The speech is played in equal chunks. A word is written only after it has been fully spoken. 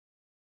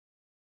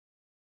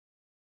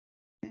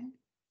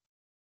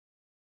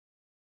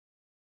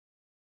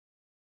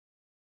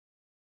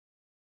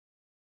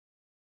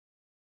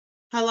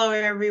Hello,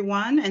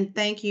 everyone, and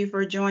thank you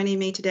for joining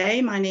me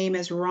today. My name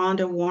is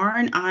Rhonda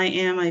Warren. I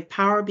am a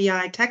Power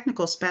BI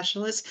technical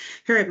specialist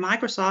here at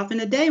Microsoft, and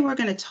today we're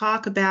going to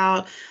talk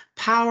about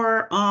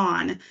powering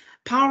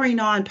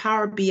on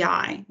Power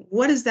BI.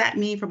 What does that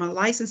mean from a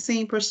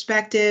licensing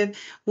perspective?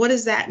 What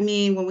does that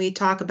mean when we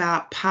talk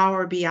about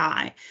Power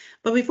BI?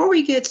 But before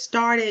we get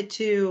started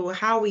to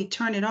how we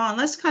turn it on,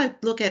 let's kind of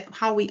look at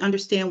how we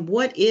understand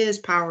what is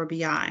Power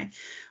BI.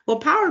 Well,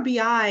 Power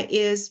BI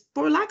is,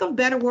 for lack of a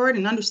better word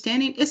and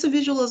understanding, it's a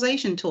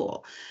visualization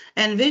tool,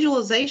 and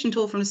visualization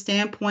tool from the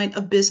standpoint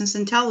of business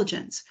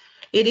intelligence.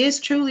 It is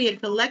truly a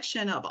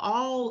collection of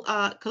all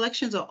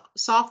collections of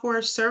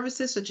software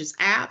services such as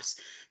apps,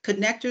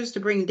 connectors to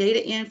bring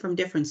data in from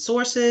different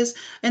sources,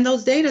 and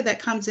those data that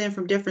comes in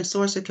from different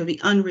sources could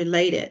be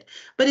unrelated.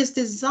 But it's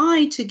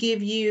designed to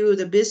give you,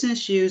 the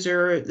business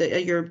user,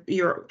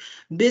 your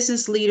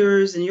business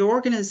leaders and your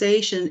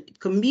organization,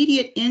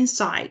 immediate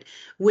insight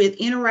with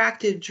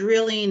interactive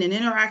drilling and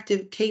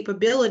interactive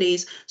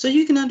capabilities so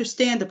you can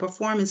understand the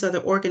performance of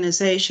the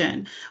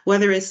organization,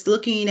 whether it's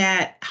looking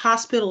at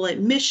hospital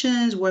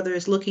admissions, whether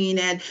it's looking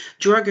at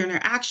drug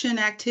interaction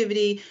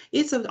activity.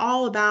 It's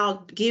all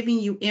about giving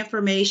you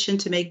information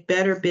to make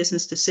better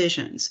business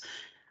decisions.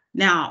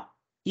 Now,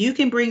 you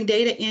can bring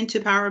data into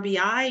Power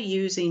BI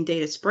using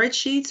data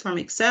spreadsheets from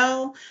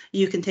Excel.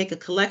 You can take a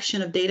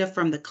collection of data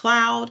from the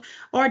cloud,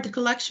 or the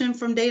collection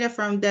from data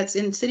from that's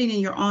sitting in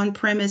your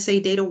on-premise, say,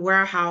 data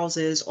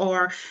warehouses,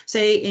 or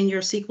say in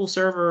your SQL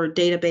Server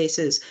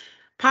databases.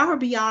 Power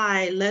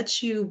BI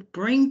lets you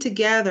bring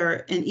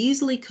together and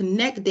easily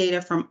connect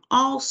data from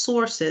all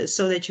sources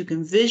so that you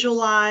can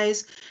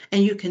visualize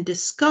and you can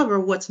discover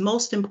what's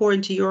most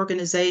important to your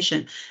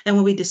organization. And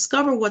when we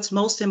discover what's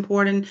most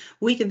important,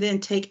 we can then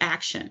take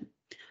action.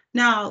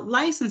 Now,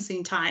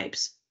 licensing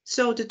types.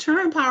 So to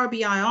turn Power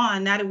BI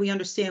on, now that we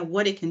understand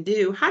what it can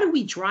do, how do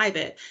we drive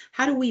it?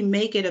 How do we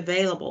make it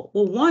available?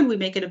 Well, one, we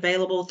make it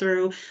available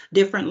through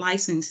different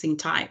licensing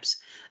types.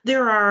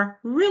 There are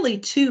really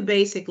two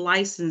basic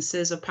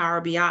licenses of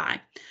Power BI.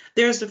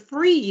 There's the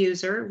free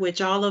user,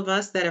 which all of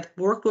us that have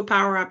worked with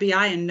Power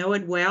BI and know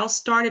it well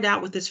started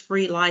out with this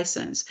free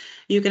license.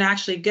 You can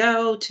actually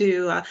go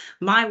to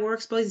My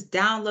Workspace,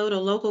 download a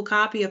local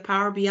copy of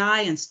Power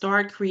BI and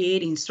start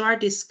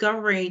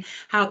discovering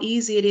how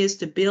easy it is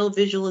to build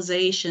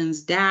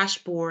visualizations,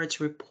 dashboards,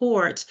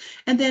 reports,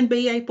 and then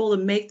be able to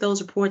make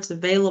those reports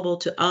available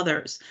to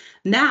others.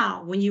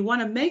 Now, when you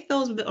want to make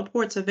those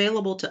reports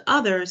available to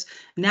others,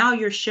 now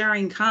you're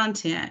sharing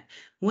content.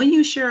 When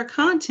you share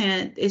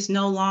content, it's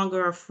no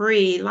longer a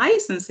free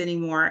license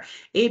anymore.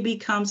 It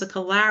becomes a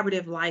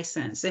collaborative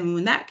license. And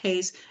in that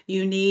case,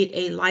 you need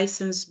a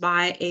license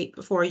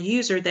for a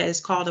user that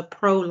is called a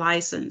pro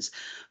license.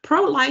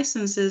 Pro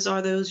licenses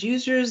are those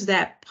users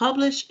that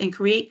publish and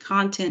create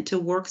content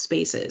to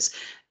workspaces.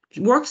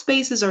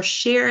 Workspaces are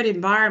shared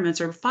environments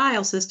or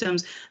file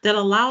systems that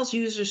allows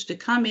users to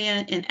come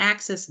in and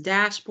access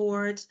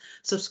dashboards,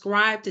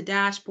 subscribe to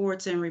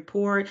dashboards and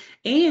report,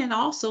 and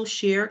also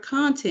share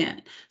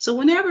content. So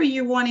whenever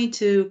you're wanting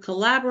to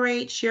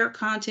collaborate, share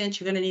content,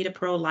 you're going to need a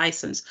pro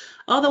license.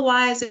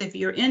 Otherwise, if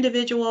you're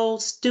individual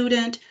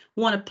student,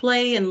 want to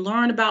play and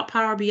learn about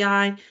Power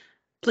BI,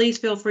 please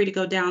feel free to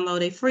go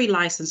download a free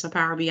license of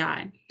Power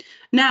BI.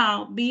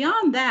 Now,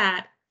 beyond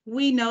that,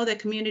 we know that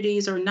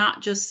communities are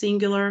not just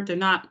singular, they're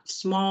not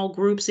small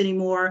groups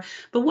anymore.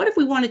 But what if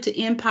we wanted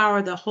to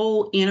empower the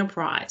whole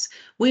enterprise?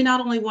 We not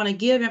only want to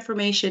give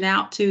information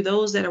out to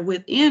those that are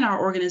within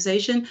our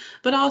organization,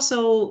 but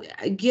also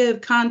give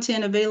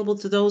content available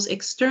to those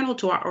external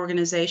to our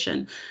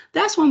organization.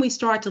 That's when we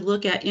start to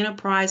look at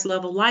enterprise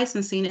level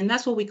licensing, and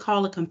that's what we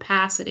call a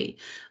capacity.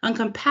 And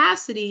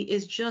capacity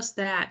is just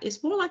that.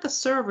 It's more like a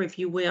server, if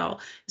you will.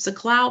 It's a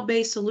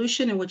cloud-based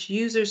solution in which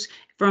users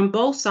from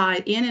both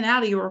sides, in and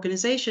out of your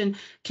organization,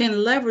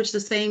 can leverage the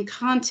same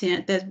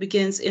content that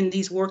begins in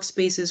these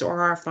workspaces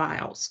or our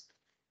files.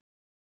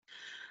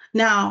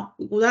 Now,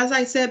 as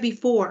I said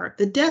before,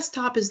 the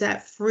desktop is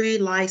that free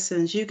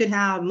license. You can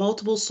have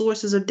multiple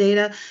sources of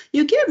data.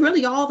 You get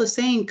really all the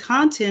same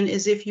content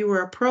as if you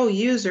were a pro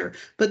user,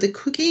 but the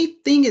key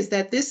thing is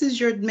that this is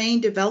your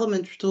main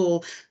development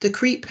tool to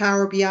create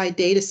Power BI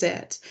data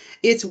sets.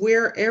 It's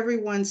where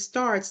everyone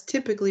starts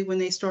typically when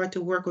they start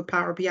to work with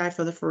Power BI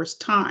for the first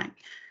time.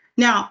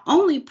 Now,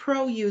 only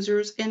pro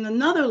users, and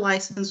another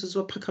license is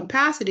a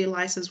capacity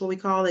license, what we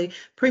call a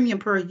premium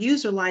per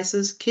user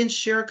license, can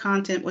share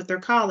content with their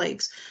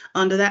colleagues.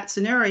 Under that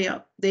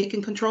scenario, they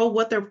can control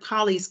what their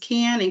colleagues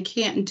can and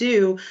can't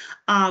do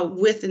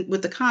with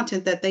the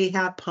content that they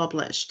have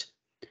published.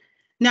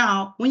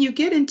 Now, when you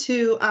get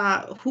into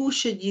who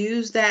should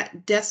use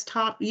that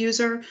desktop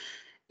user,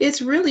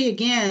 it's really,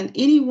 again,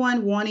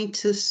 anyone wanting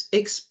to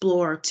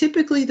explore,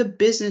 typically the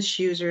business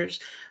users.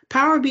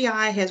 Power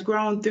BI has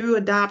grown through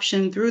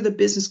adoption, through the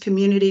business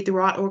community,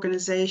 throughout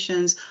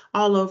organizations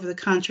all over the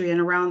country and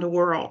around the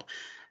world.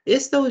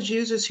 It's those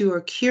users who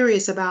are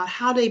curious about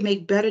how they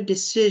make better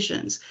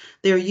decisions.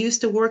 They're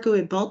used to working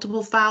with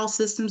multiple file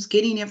systems,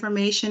 getting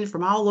information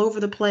from all over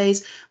the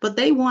place, but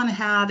they want to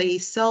have a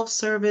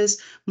self-service,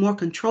 more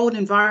controlled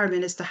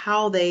environment as to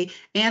how they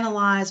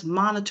analyze,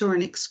 monitor,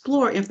 and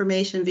explore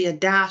information via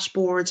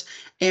dashboards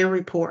and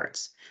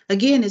reports.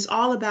 Again, it's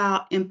all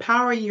about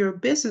empowering your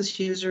business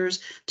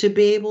users to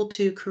be able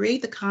to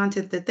create the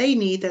content that they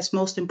need that's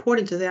most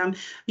important to them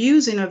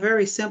using a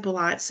very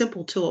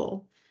simple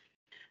tool.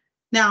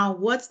 Now,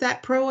 what's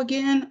that pro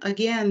again?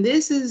 Again,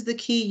 this is the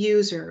key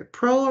user.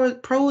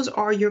 Pros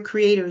are your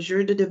creators.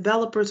 You're the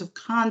developers of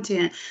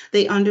content.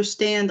 They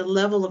understand the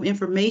level of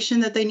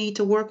information that they need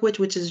to work with,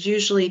 which is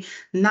usually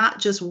not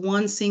just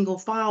one single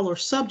file or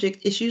subject.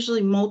 It's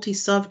usually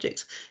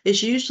multi-subjects.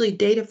 It's usually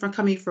data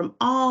coming from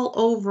all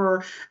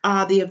over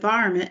the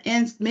environment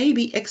and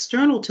maybe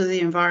external to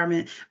the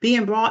environment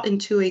being brought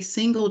into a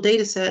single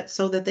data set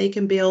so that they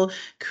can build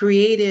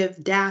creative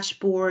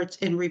dashboards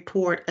and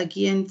report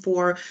again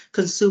for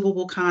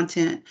consumable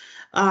content.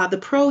 The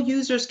pro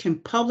users can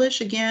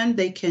publish again,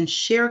 they can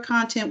share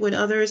content with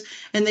others,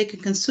 and they can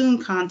consume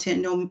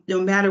content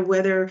no matter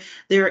whether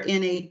they're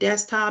in a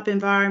desktop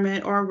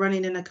environment or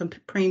running in a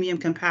premium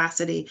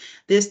capacity.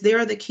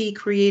 They're the key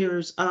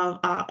creators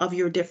of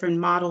your different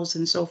models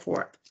and so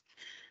forth.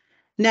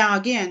 Now,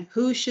 again,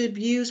 who should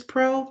use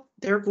Pro?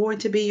 They're going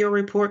to be your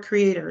report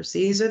creators.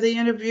 These are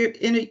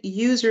the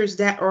users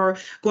that are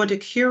going to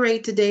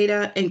curate the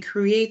data and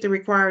create the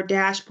required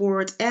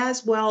dashboards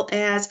as well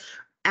as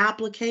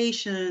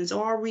applications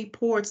or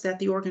reports that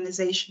the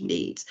organization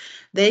needs.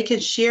 They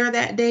can share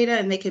that data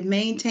and they can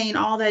maintain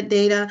all that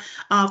data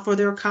for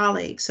their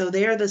colleagues. So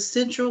they're the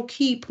central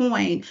key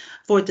point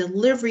for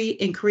delivery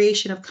and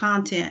creation of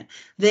content.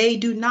 They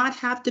do not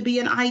have to be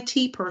an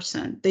IT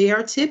person. They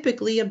are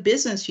typically a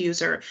business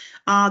user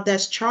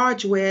that's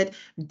charged with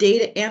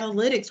data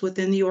analytics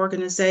within the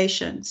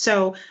organization.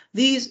 So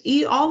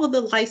all of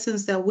the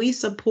licenses that we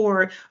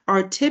support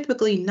are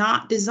typically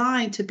not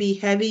designed to be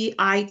heavy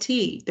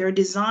IT. They're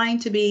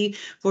designed to be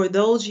for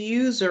those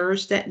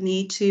users that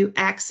need to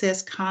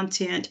access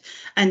content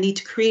and need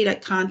to create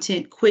that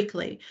content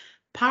quickly.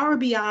 Power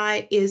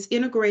BI is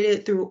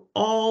integrated through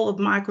all of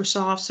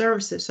Microsoft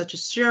services such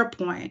as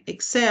SharePoint,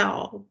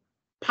 Excel,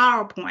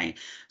 PowerPoint.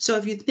 So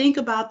if you think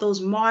about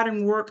those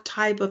modern work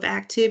type of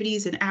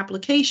activities and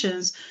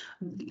applications,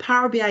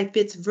 Power BI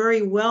fits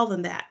very well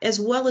in that, as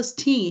well as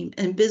Team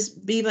and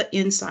Viva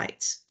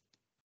Insights.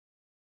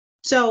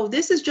 So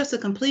this is just a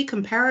complete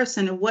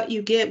comparison of what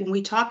you get when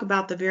we talk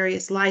about the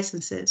various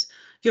licenses.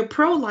 Your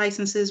pro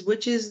licenses,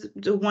 which is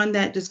the one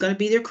that is going to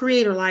be their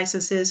creator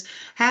licenses,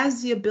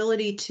 has the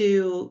ability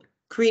to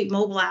create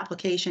mobile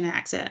application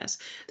access.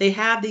 They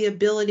have the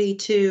ability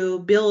to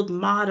build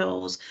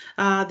models.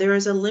 There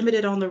is a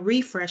limited on the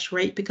refresh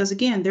rate because,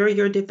 again, they're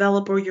your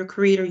developer, your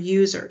creator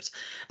users.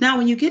 Now,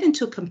 when you get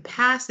into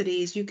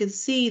capacities, you can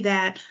see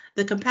that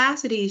the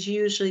capacities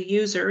usually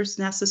users,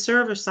 and that's the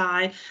server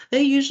side,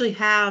 they usually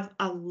have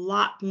a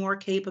lot more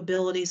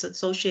capabilities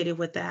associated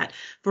with that.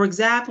 For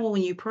example,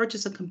 when you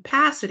purchase a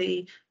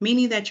capacity,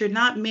 meaning that you're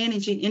not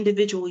managing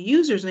individual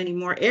users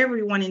anymore,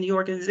 everyone in the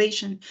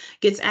organization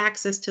gets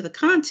access to the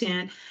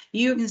content,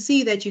 you can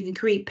see that you can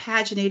create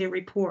paginated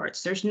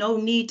reports. There's no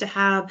need to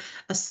have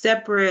a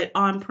separate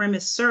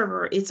on-premise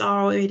server. It's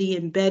already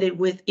embedded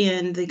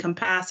within the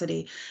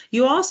capacity.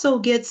 You also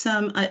get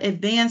some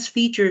advanced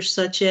features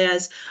such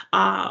as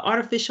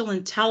artificial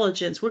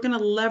intelligence. We're going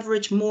to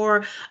leverage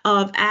more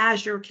of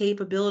Azure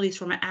capabilities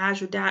from an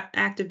Azure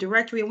Active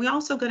Directory. And we're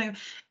also going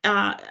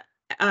to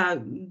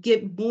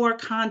get more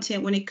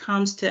content when it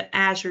comes to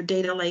Azure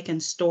Data Lake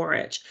and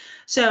storage.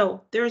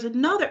 So there's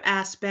another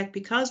aspect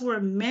because we're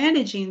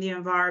managing the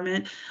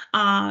environment.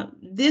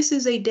 This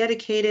is a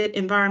dedicated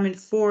environment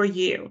for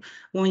you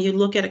when you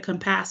look at a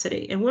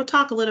capacity. And we'll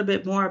talk a little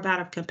bit more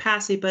about a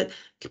capacity, but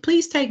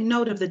please take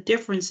note of the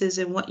differences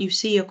in what you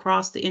see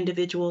across the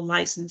individual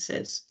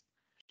licenses.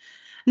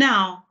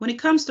 Now, when it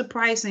comes to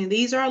pricing,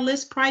 these are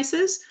list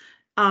prices.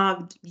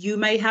 You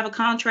may have a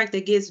contract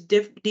that gives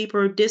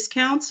deeper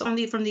discounts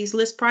from these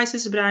list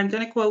prices, but I'm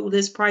going to quote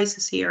list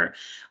prices here.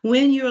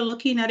 When you're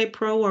looking at a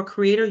pro or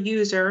creator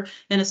user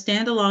in a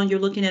standalone, you're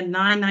looking at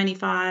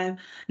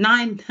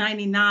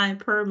 $9.99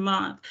 per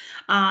month,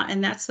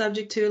 and that's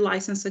subject to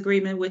license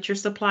agreement with your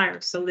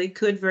supplier, so they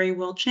could very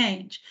well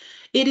change.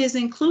 It is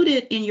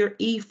included in your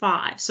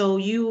E5. So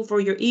for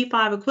your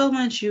E5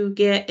 equivalents, you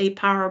get a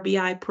Power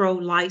BI Pro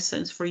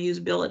license for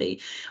usability.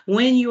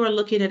 When you are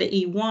looking at an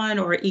E1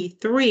 or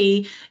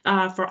E3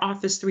 for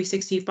Office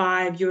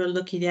 365, you're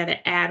looking at an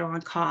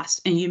add-on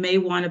cost, and you may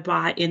want to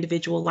buy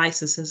individual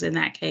licenses in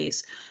that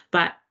case.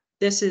 But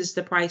this is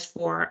the price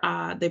for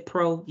the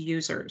Pro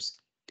users.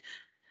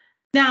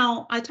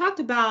 Now, I talked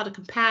about a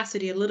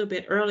capacity a little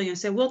bit earlier and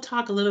said we'll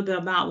talk a little bit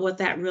about what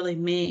that really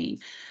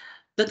means.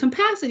 The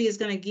capacity is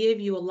going to give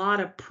you a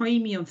lot of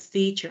premium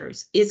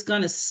features. It's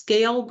going to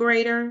scale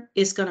greater,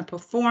 it's going to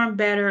perform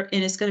better,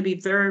 and it's going to be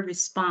very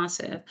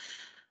responsive.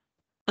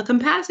 A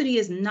capacity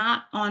is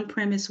not on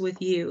premise with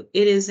you.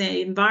 It is an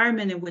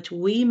environment in which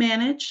we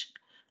manage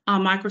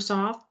on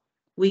Microsoft.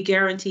 We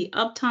guarantee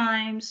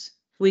uptimes,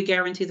 we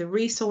guarantee the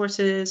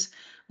resources,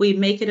 we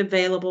make it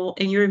available,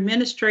 and your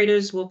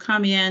administrators will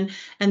come in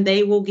and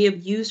they will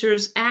give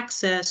users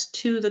access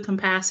to the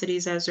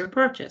capacities as they're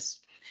purchased.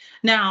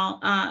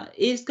 Now,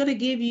 it's going to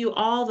give you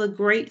all the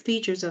great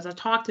features as I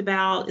talked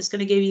about. It's going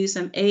to give you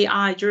some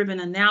AI-driven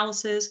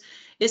analysis.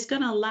 It's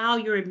going to allow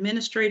your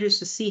administrators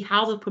to see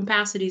how the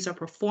capacities are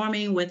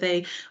performing with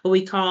what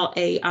we call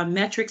a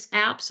metrics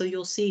app. So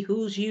you'll see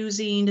who's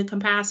using the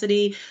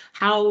capacity,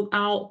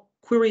 how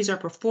queries are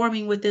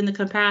performing within the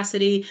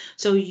capacity.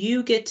 So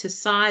you get to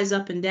size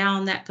up and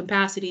down that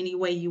capacity any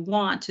way you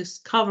want to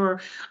cover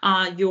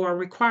your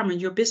requirement,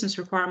 your business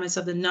requirements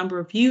of the number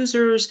of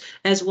users,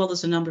 as well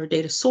as the number of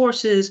data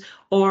sources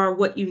or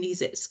what you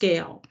need at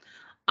scale.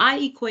 I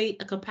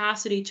equate a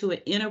capacity to an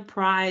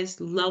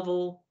enterprise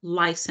level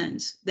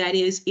license. That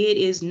is, it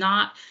is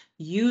not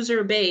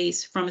user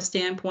based from a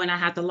standpoint, I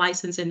have to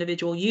license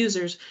individual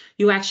users.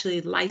 You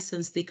actually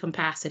license the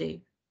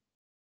capacity.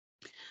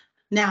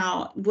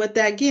 Now, what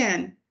that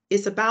again,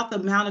 it's about the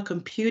amount of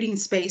computing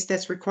space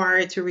that's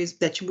required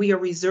that we are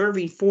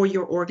reserving for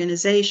your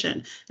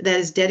organization that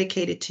is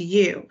dedicated to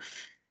you,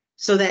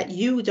 so that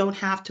you don't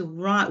have to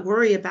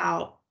worry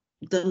about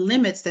the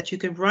limits that you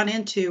can run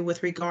into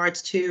with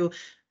regards to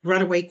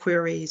runaway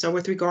queries or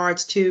with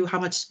regards to how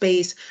much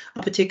space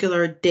a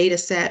particular data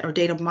set or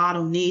data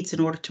model needs in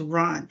order to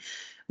run.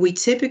 We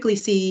typically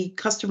see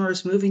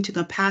customers moving to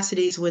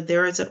capacities where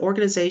there is an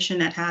organization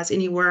that has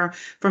anywhere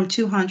from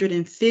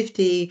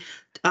 250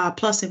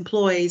 plus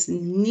employees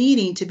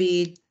needing to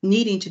do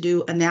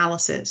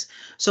analysis.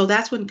 So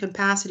that's when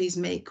capacities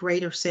make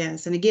greater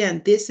sense. And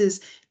again, this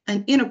is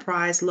an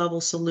enterprise level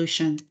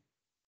solution.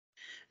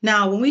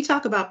 Now, when we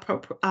talk about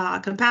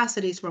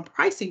capacities from a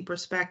pricing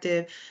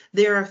perspective,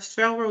 there are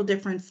several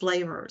different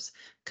flavors.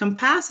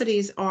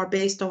 Capacities are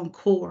based on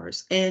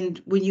cores.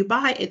 And when you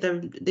buy it,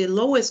 the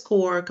lowest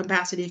core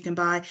capacity you can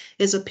buy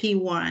is a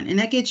P1, and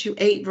that gets you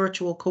 8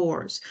 virtual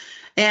cores.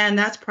 And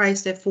that's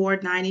priced at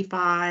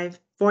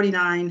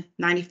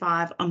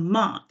 $49.95 a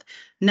month.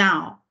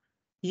 Now,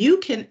 you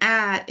can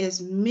add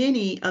as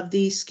many of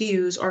these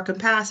SKUs or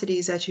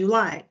capacities as you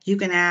like. You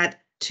can add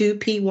 2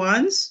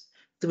 P1s,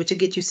 which will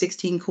get you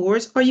 16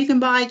 cores, or you can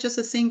buy just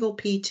a single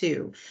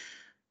P2.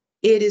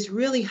 It is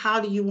really how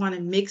do you want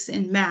to mix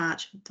and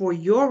match for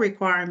your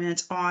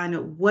requirements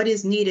on what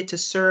is needed to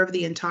serve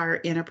the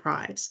entire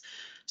enterprise.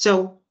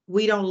 So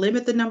we don't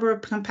limit the number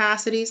of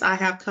capacities. I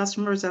have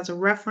customers as a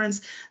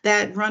reference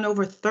that run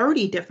over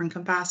 30 different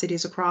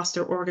capacities across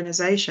their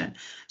organization.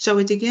 So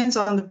it depends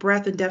on the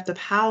breadth and depth of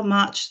how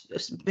much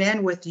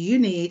bandwidth you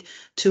need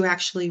to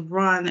actually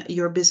run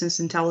your business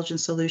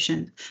intelligence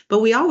solution. But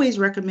we always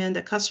recommend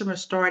that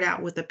customers start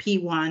out with a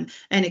P1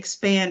 and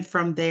expand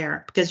from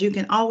there, because you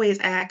can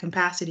always add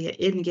capacity at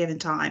any given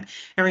time.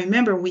 And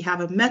remember, we have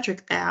a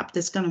metric app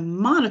that's going to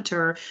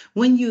monitor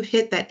when you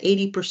hit that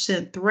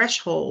 80%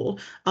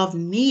 threshold of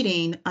needing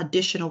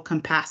additional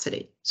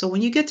capacity. So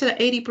when you get to the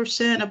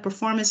 80% of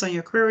performance on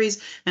your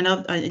queries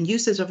and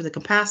usage of the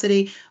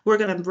capacity, we're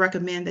going to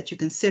recommend that you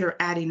consider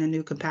adding a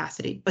new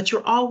capacity. But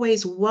you're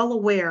always well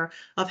aware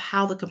of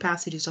how the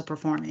capacities are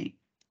performing.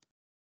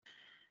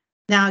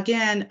 Now,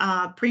 again,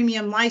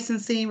 premium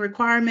licensing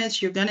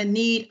requirements, you're going to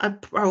need a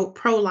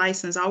pro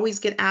license. I always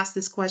get asked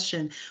this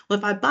question. Well,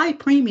 if I buy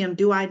premium,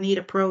 do I need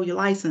a pro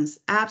license?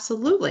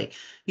 Absolutely.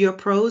 Your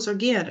pros,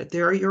 again,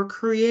 they're your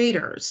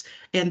creators,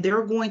 and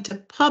they're going to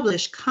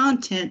publish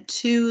content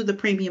to the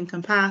premium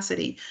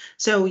capacity.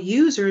 So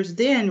users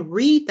then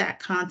read that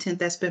content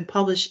that's been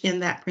published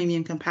in that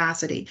premium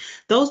capacity.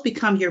 Those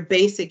become your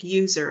basic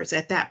users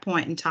at that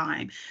point in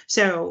time.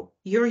 So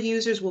your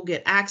users will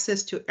get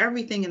access to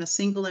everything in a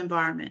single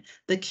environment.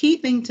 The key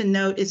thing to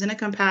note is in a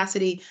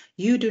capacity,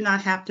 you do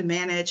not have to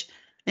manage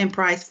and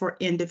price for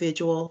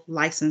individual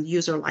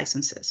user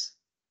licenses.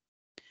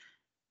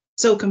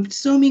 So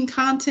consuming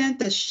content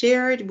that's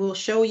shared will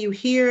show you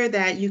here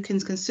that you can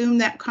consume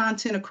that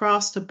content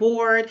across the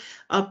board.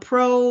 A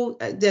pro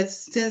that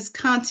sends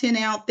content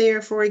out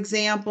there, for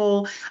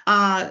example,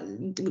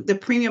 the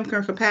premium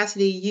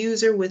capacity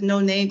user with no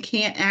name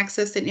can't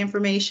access that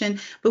information,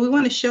 but we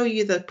want to show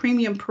you the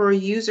premium per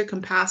user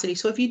capacity.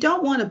 So if you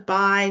don't want to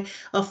buy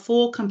a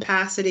full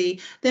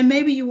capacity, then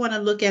maybe you want to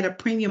look at a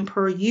premium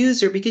per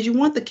user because you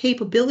want the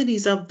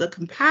capabilities of the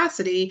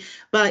capacity,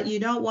 but you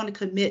don't want to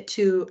commit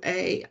to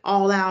a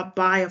all out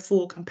buy a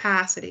full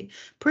capacity.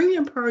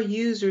 Premium per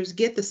users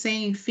get the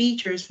same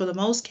features for the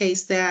most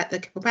case that the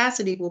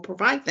capacity will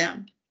provide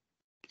them,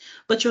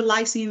 but you're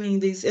licensing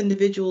these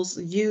individuals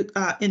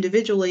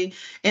individually,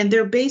 and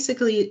they're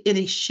basically in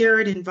a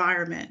shared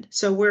environment.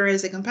 So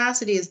whereas a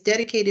capacity is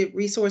dedicated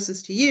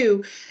resources to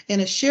you,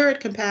 in a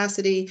shared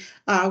capacity,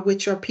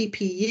 which are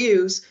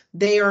PPUs,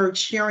 they are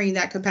sharing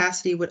that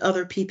capacity with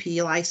other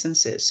PPE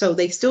licenses. So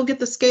they still get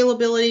the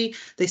scalability,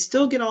 they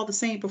still get all the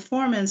same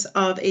performance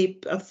of a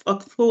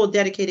full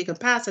dedicated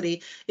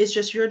capacity. It's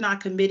just you're not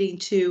committing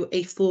to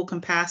a full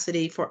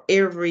capacity for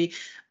every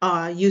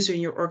user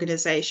in your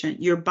organization.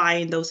 You're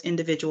buying those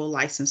individual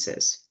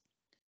licenses.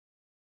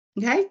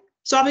 Okay,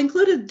 so I've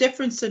included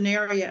different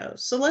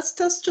scenarios. So let's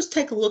just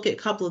take a look at a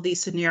couple of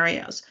these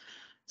scenarios.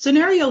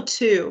 Scenario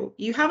 2,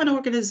 you have an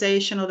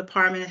organization or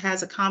department that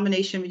has a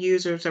combination of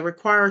users that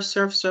require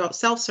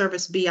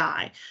self-service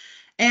BI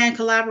and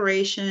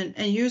collaboration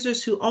and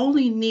users who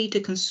only need to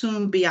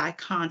consume BI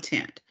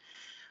content.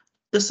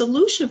 The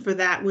solution for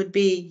that would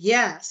be,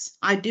 yes,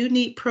 I do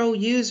need pro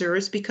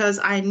users because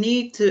I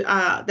need to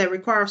that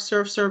require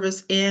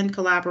self-service and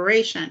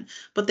collaboration,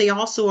 but they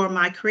also are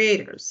my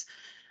creators.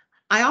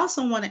 I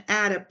also want to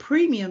add a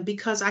premium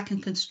because I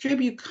can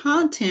contribute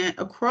content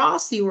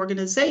across the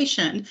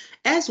organization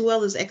as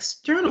well as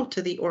external to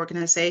the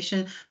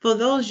organization for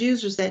those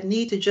users that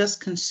need to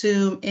just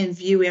consume and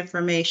view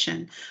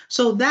information.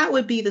 So that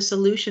would be the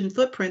solution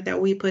footprint that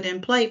we put in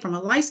play from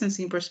a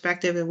licensing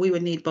perspective, and we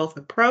would need both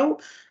a pro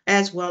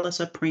as well as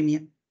a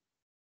premium.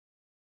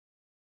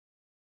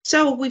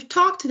 So we've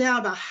talked now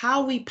about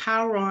how we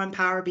power on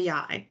Power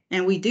BI,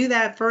 and we do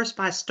that first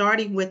by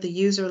starting with the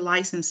user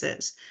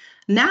licenses.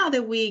 Now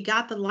that we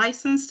got the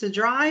license to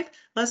drive,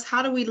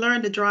 how do we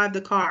learn to drive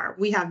the car?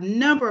 We have a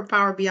number of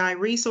Power BI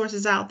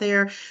resources out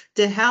there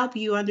to help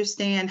you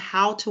understand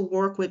how to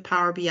work with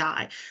Power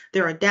BI.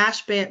 There are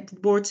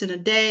dashboards in a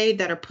day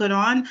that are put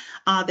on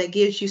that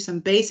gives you some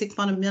basic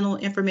fundamental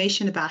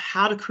information about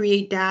how to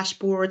create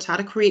dashboards, how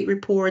to create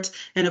reports,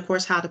 and of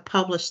course, how to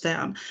publish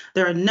them.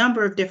 There are a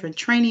number of different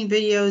training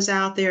videos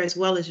out there as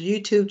well as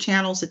YouTube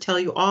channels that tell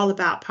you all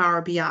about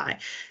Power BI.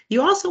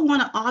 You also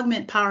want to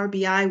augment Power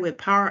BI with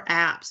Power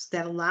Apps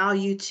that allow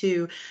you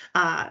to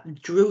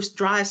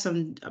drive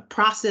some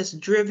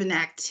process-driven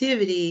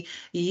activity,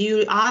 you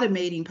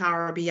automating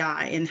Power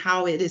BI and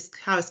how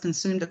it's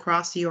consumed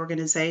across the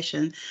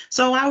organization.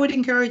 So I would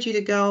encourage you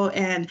to go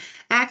and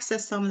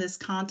access some of this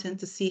content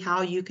to see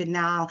how you can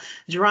now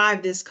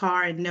drive this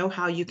car and know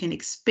how you can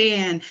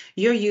expand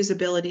your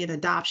usability and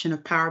adoption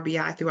of Power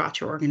BI throughout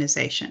your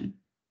organization.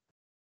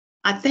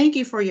 I thank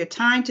you for your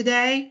time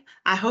today.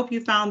 I hope you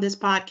found this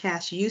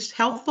podcast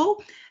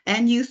helpful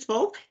and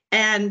useful.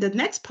 And the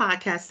next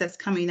podcast that's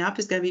coming up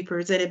is going to be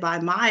presented by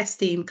my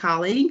esteemed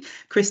colleague,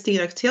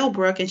 Christina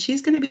Tilbrook, and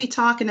she's going to be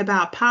talking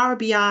about Power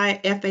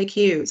BI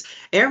FAQs,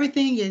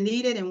 everything you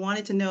needed and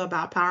wanted to know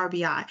about Power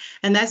BI.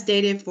 And that's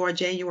dated for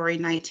January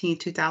 19,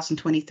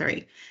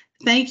 2023.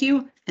 Thank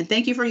you, and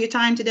thank you for your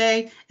time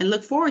today, and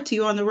look forward to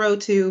you on the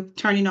road to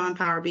turning on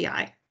Power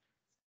BI.